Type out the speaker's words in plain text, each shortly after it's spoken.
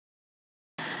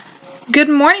Good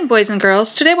morning, boys and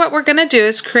girls. Today what we're going to do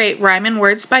is create rhyming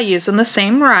words by using the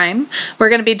same rhyme. We're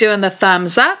going to be doing the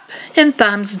thumbs up and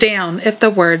thumbs down. If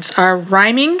the words are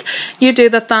rhyming, you do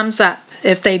the thumbs up.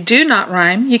 If they do not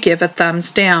rhyme, you give a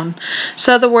thumbs down.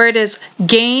 So the word is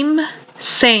game,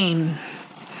 same.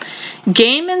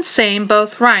 Game and same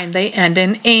both rhyme. They end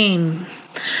in aim.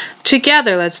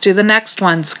 Together, let's do the next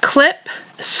ones. Clip,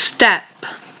 step.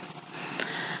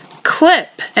 Clip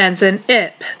ends in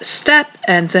ip, step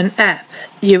ends in ep.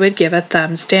 You would give a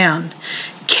thumbs down.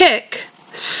 Kick,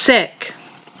 sick.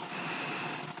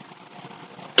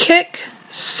 Kick,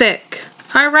 sick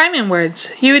are rhyming words.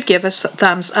 You would give a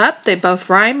thumbs up. They both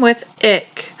rhyme with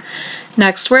ick.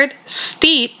 Next word,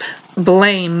 steep,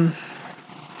 blame.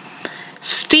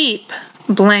 Steep,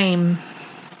 blame.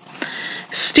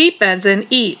 Steep ends in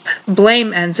eep,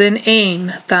 blame ends in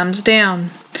aim. Thumbs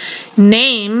down.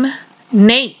 Name,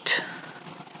 Nate.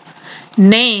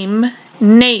 Name,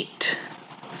 Nate.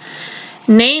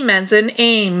 Name ends in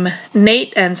aim.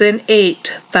 Nate ends in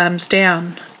eight. Thumbs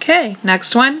down. Okay,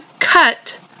 next one.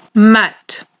 Cut,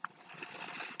 mutt.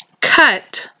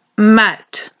 Cut,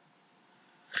 mutt.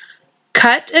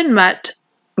 Cut and mutt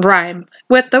rhyme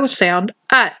with the sound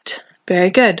ut. Very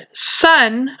good.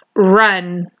 Sun,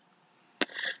 run.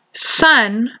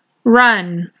 Sun,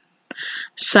 run.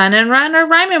 Sun and run are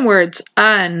rhyming words.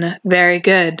 Un. Very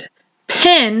good.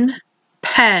 Pin,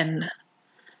 pen.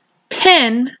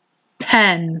 Pin,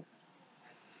 pen.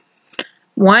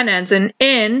 One ends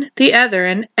in, the other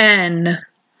in n.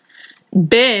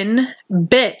 Bin,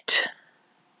 bit.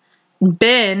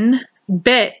 Bin,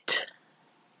 bit.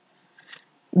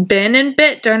 Bin and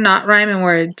bit are not rhyming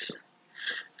words.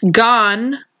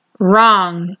 Gone,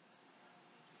 wrong.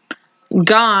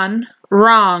 Gone,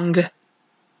 wrong.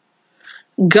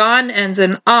 Gone ends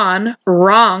in on,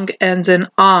 wrong ends in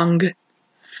ong.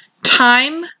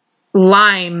 Time,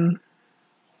 lime.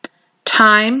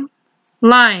 Time,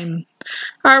 lime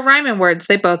are rhyming words.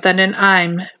 They both end in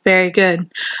I'm. Very good.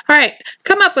 All right,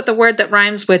 come up with a word that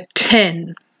rhymes with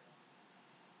tin.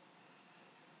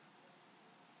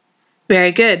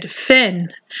 Very good.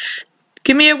 Fin.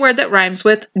 Give me a word that rhymes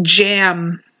with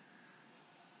jam.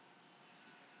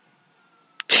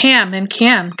 Tam and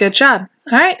cam. Good job.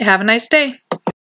 All right, have a nice day.